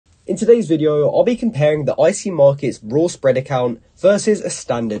In today's video, I'll be comparing the IC Markets raw spread account versus a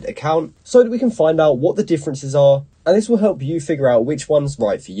standard account so that we can find out what the differences are, and this will help you figure out which one's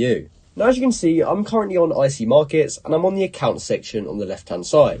right for you. Now, as you can see, I'm currently on IC Markets and I'm on the account section on the left hand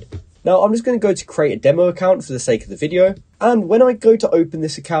side. Now, I'm just going to go to create a demo account for the sake of the video, and when I go to open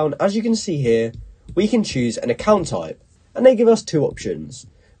this account, as you can see here, we can choose an account type, and they give us two options.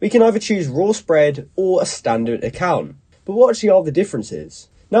 We can either choose raw spread or a standard account. But what actually are the differences?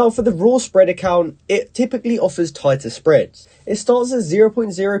 Now, for the raw spread account, it typically offers tighter spreads. It starts at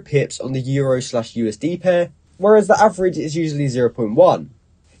 0.0 pips on the Euro/USD pair, whereas the average is usually 0.1.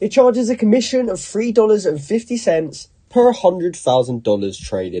 It charges a commission of $3.50 per $100,000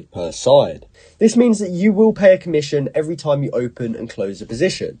 traded per side. This means that you will pay a commission every time you open and close a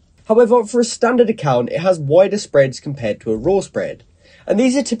position. However, for a standard account, it has wider spreads compared to a raw spread, and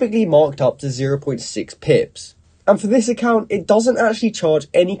these are typically marked up to 0.6 pips. And for this account, it doesn't actually charge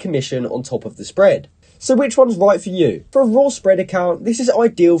any commission on top of the spread. So which one's right for you? For a raw spread account, this is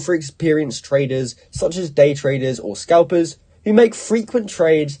ideal for experienced traders such as day traders or scalpers who make frequent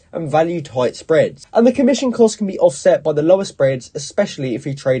trades and value tight spreads. And the commission cost can be offset by the lower spreads, especially if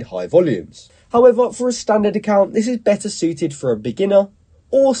you trade high volumes. However, for a standard account, this is better suited for a beginner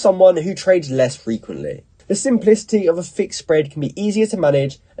or someone who trades less frequently. The simplicity of a fixed spread can be easier to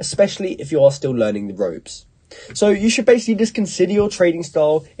manage, especially if you are still learning the ropes. So you should basically just consider your trading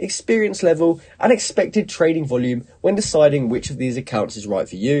style, experience level, and expected trading volume when deciding which of these accounts is right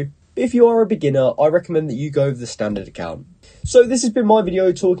for you. But if you are a beginner, I recommend that you go with the standard account. So this has been my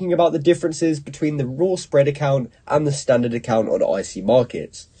video talking about the differences between the raw spread account and the standard account on IC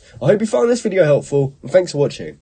Markets. I hope you found this video helpful, and thanks for watching.